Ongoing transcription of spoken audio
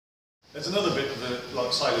There's another bit of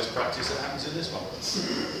like sailors' practice that happens in this one.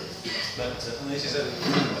 And this is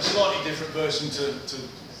a slightly different version to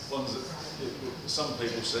ones that some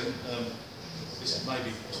people sing. This may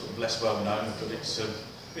be sort of less well known, but it's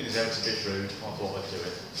being as it's a bit rude, I thought I'd do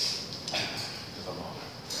it.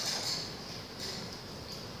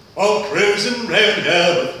 Oh, cruising round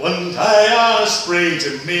here with one tie on a spree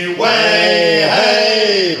to me way,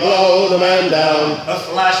 hey, blow the man down. A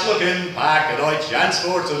flash-looking packet I chance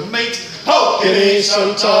for to meet. Oh, give me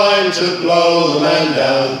some time to blow the man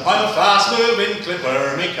down. I'm a fast-moving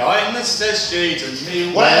clipper, me kindness says she to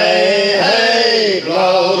me way, hey,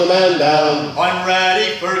 blow the man down. I'm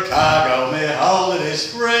ready for cargo, me hold it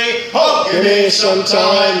is free. Oh, give me some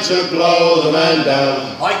time to blow the man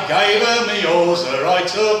down. I gave her me oar, I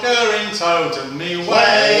took her in tow to me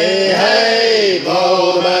way, hey,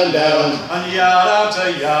 blow the man down. And yard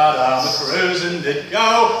after yard I'm a cruising did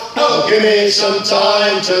go. Oh, give me some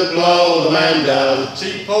time to blow the man down.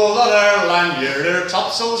 She pulled on her lanyard, her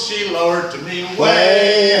topsail she lowered to me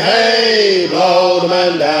way, hey, blow the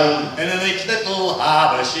man down. In a neat little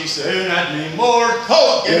harbour she soon had me moored.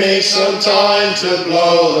 Oh, give me some time to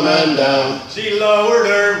blow the man down. She lowered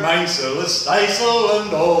her mainsail, the staysail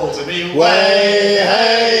and all to me way,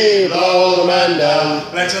 hey, blow the man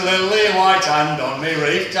down. Let a lily white hand on me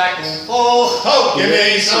reef tackle fall. Oh, give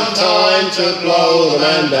me some time to blow the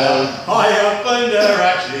man down. I opened her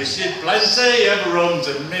hatches, she'd plenty of rum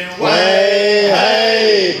to me way,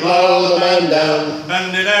 hey, blow the man down.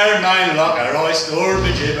 And in her main locker I stored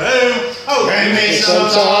me jibboom. Oh, give me some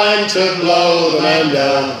time to blow the man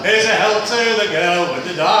down. Here's a help to the girl with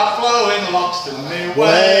the dark flowing locks to me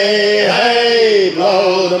way, hey,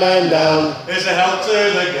 blow the man down. Here's a help to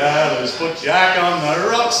the girl who's put Jack on the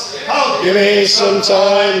rocks. Oh, give me some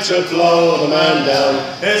time to blow the man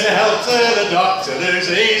down. Here's a help to the doctor who's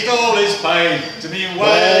eased all his pain to me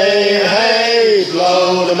way, hey,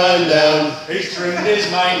 blow the man down. He's trimmed his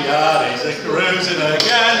main yard, he's a cruising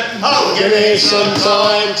again. Oh, give me some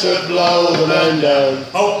time to blow the man down.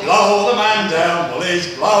 Oh, blow the man down,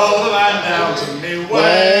 please blow the man down to me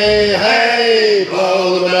way, hey,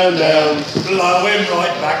 blow the man down. Blow him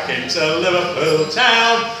right back into Liverpool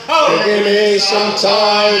town. Oh, give me some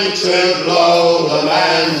time to blow the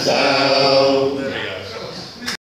man down.